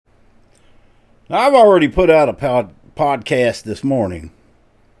Now, I've already put out a podcast this morning.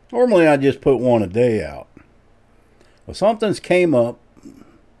 Normally, I just put one a day out. Well, something's came up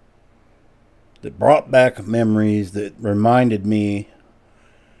that brought back memories that reminded me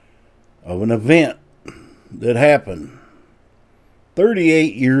of an event that happened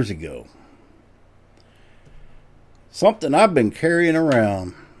 38 years ago. Something I've been carrying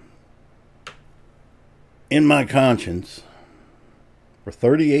around in my conscience for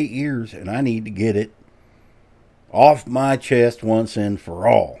 38 years, and I need to get it off my chest once and for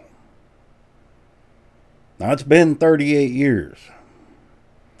all. Now, it's been 38 years,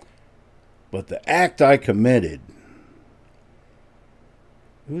 but the act I committed,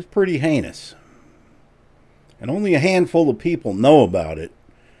 it was pretty heinous. And only a handful of people know about it.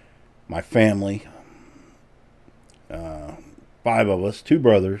 My family, 5 of us, 2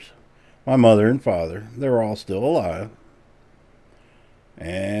 brothers, my mother and father, they're all still alive.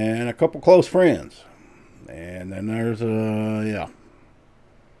 And a couple close friends. And then there's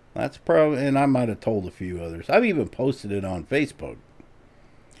that's probably, and I might have told a few others. I've even posted it on Facebook.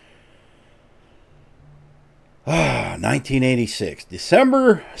 1986,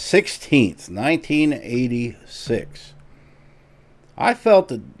 December 16th, 1986. I felt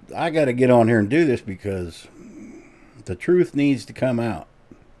that I got to get on here and do this because the truth needs to come out.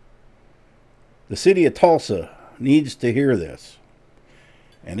 The city of Tulsa needs to hear this.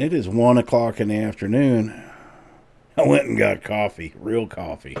 And it is 1 o'clock in the afternoon. I went and got coffee, real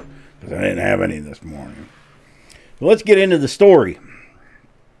coffee, because I didn't have any this morning. So let's get into the story.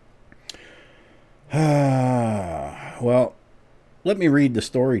 Well, let me read the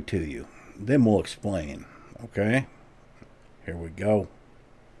story to you. Then we'll explain. Okay? Here we go.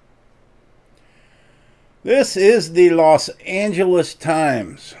 This is the Los Angeles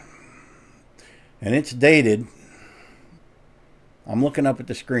Times. And it's dated. I'm looking up at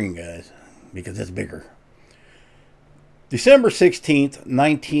the screen, guys, because it's bigger. December 16th,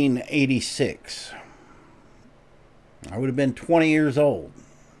 1986. I would have been 20 years old.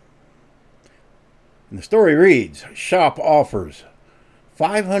 And the story reads, shop offers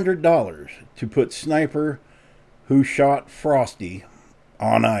 $500 to put sniper who shot Frosty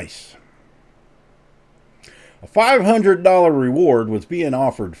on ice. A $500 reward was being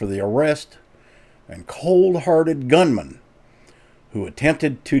offered for the arrest and cold-hearted gunman who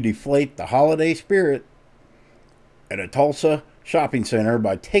attempted to deflate the holiday spirit at a Tulsa shopping center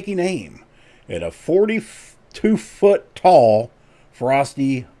by taking aim at a 42-foot tall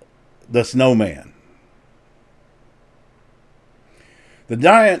Frosty the Snowman. The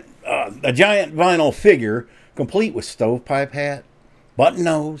giant vinyl figure, complete with stovepipe hat, button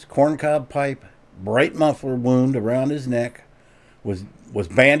nose, corncob pipe, bright muffler wound around his neck, was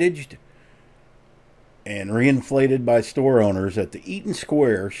bandaged and reinflated by store owners at the Eaton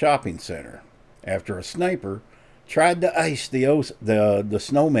Square shopping center after a sniper tried to ice the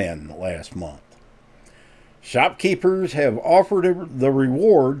snowman last month. Shopkeepers have offered the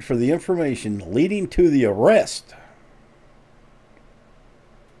reward for the information leading to the arrest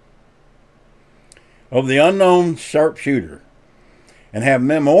of the unknown sharpshooter and have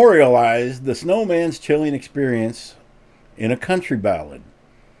memorialized the snowman's chilling experience in a country ballad,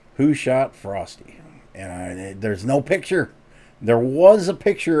 Who Shot Frosty? And there's no picture. There was a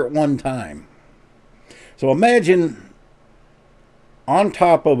picture at one time. So imagine on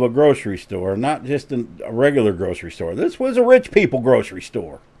top of a grocery store, not just a regular grocery store. This was a rich people grocery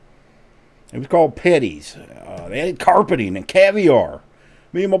store. It was called Petty's. They had carpeting and caviar.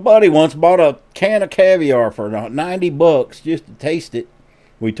 Me and my buddy once bought a can of caviar for $90 just to taste it.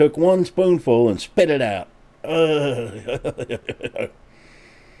 We took one spoonful and spit it out.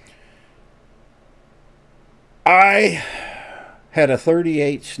 I had a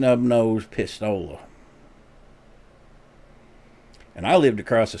 .38 snub-nosed pistola. And I lived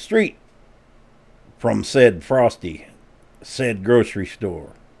across the street from said Frosty, said grocery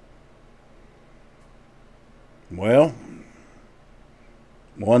store. Well,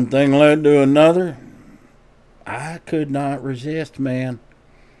 one thing led to another. I could not resist, man.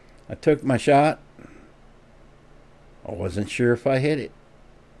 I took my shot. I wasn't sure if I hit it.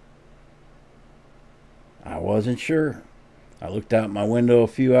 I wasn't sure. I looked out my window a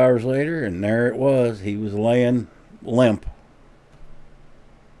few hours later, and there it was. He was laying limp.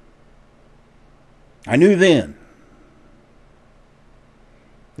 I knew then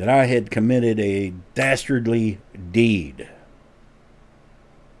that I had committed a dastardly deed.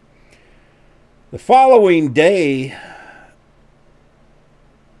 The following day,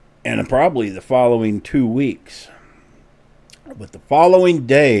 and probably the following 2 weeks, but the following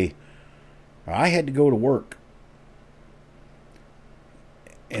day, I had to go to work.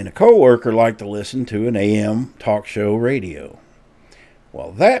 And a coworker liked to listen to an AM talk show radio.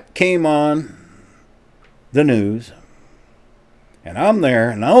 Well, that came on the news, and I'm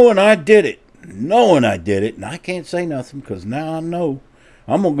there knowing I did it, and I can't say nothing because now I know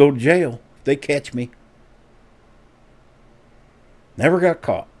I'm going to go to jail if they catch me. Never got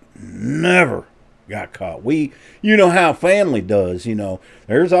caught. Never got caught. You know how family does,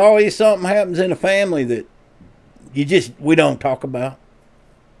 There's always something happens in a family that we don't talk about.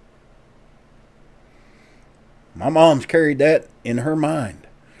 My mom's carried that in her mind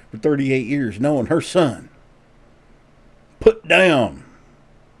for 38 years, knowing her son put down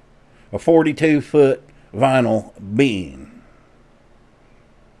a 42-foot vinyl beam.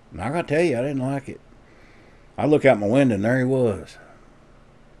 And I gotta tell you, I didn't like it. I look out my window and there he was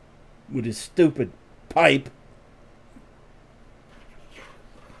with his stupid pipe.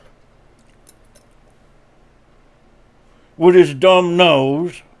 With his dumb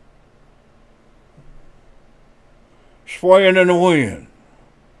nose swaying in the wind.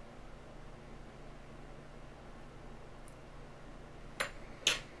 A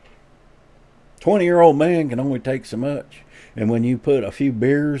 20-year-old man can only take so much. And when you put a few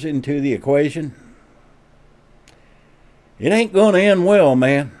beers into the equation, it ain't going to end well,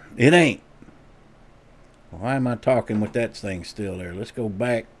 man. It ain't. Why am I talking with that thing still there? Let's go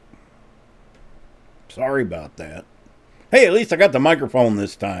back. Sorry about that. Hey, at least I got the microphone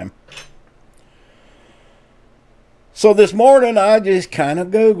this time. So this morning I just kind of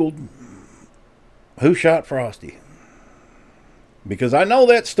Googled who shot Frosty. Because I know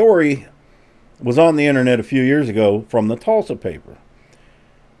that story was on the internet a few years ago from the Tulsa paper.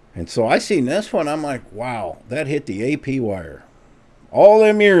 And so I seen this one, I'm like, wow, that hit the AP wire. All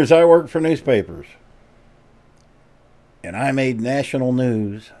them years I worked for newspapers. And I made national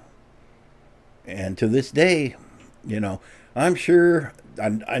news. And to this day, I'm sure,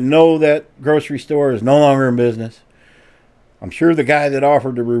 I know that grocery store is no longer in business. I'm sure the guy that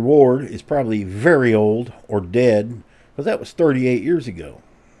offered the reward is probably very old or dead, because that was 38 years ago.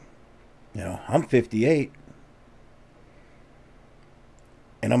 I'm 58.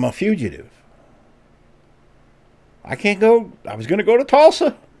 And I'm a fugitive. I can't go. I was going to go to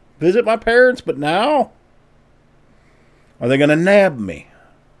Tulsa, visit my parents, but now, are they going to nab me?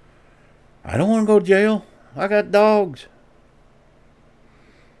 I don't want to go to jail. I got dogs.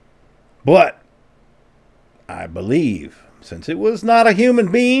 But I believe, since it was not a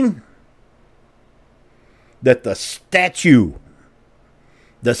human being, that the statute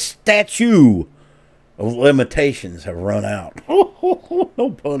of limitations have run out. No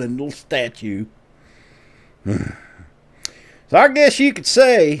pun in little statue. So I guess you could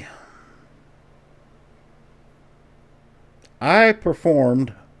say I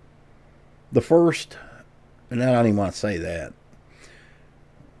performed the first, and I don't even want to say that.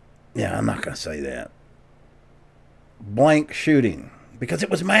 Yeah, I'm not going to say that. Blank shooting. Because it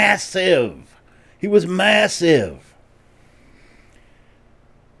was massive. He was massive.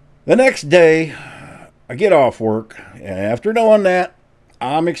 The next day, I get off work, and after knowing that,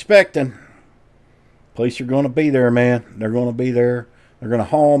 I'm expecting police are going to be there, man. They're going to be there. They're going to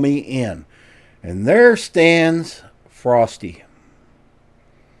haul me in. And there stands Frosty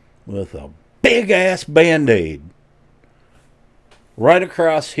with a big-ass Band-Aid right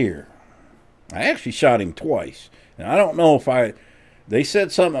across here. I actually shot him twice. And I don't know if they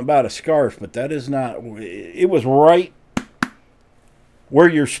said something about a scarf, but that is not, it was right where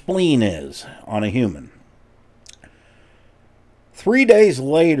your spleen is on a human. 3 days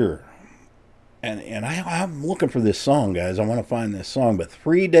later, and I'm looking for this song, guys. I want to find this song. But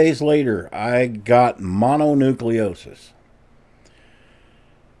 3 days later, I got mononucleosis.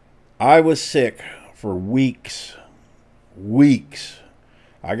 I was sick for weeks.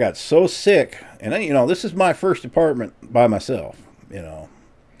 I got so sick. And then, this is my first apartment by myself, I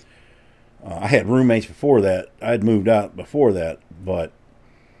had roommates before that. I had moved out before that. But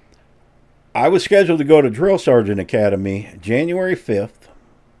I was scheduled to go to Drill Sergeant Academy January 5th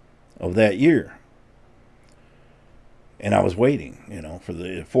of that year. And I was waiting, for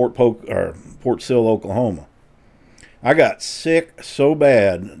the Fort Sill, Oklahoma. I got sick so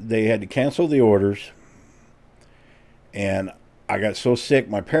bad they had to cancel the orders. And I got so sick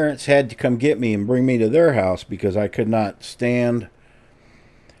my parents had to come get me and bring me to their house because I could not stand.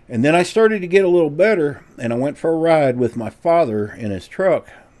 And then I started to get a little better, and I went for a ride with my father in his truck.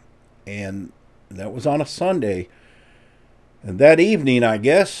 And that was on a Sunday. And that evening, I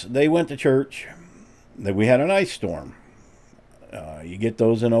guess, they went to church. That we had an ice storm. You get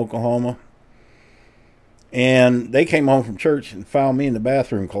those in Oklahoma. And they came home from church and found me in the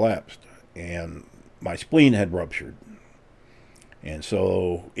bathroom collapsed. And my spleen had ruptured. And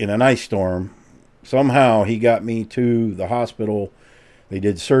so, in an ice storm, somehow he got me to the hospital. They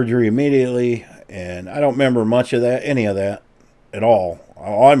did surgery immediately, and I don't remember much of that, any of that at all.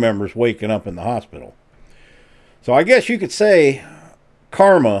 All I remember is waking up in the hospital. So I guess you could say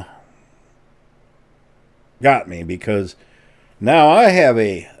karma got me, because now I have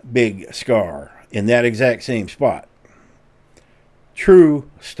a big scar in that exact same spot. True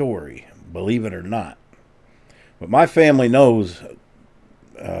story, believe it or not. But my family knows,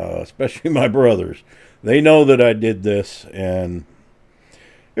 especially my brothers, they know that I did this. And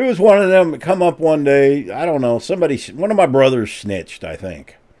it was one of them that come up one day. I don't know, one of my brothers snitched, I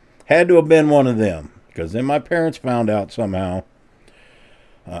think. Had to have been one of them, because then my parents found out somehow.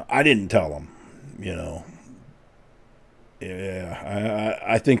 I didn't tell them, you know. Yeah,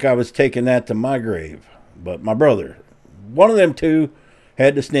 I think I was taking that to my grave. But my brother, one of them two,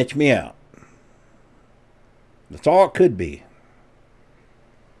 had to snitch me out. That's all it could be.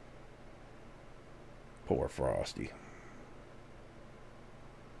 Poor Frosty.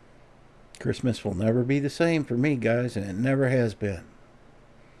 Christmas will never be the same for me, guys, and it never has been.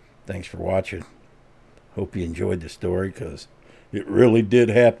 Thanks for watching. Hope you enjoyed the story, because it really did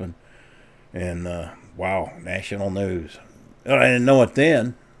happen. And, wow, national news. I didn't know it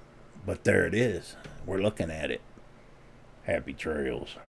then, but there it is. We're looking at it. Happy trails.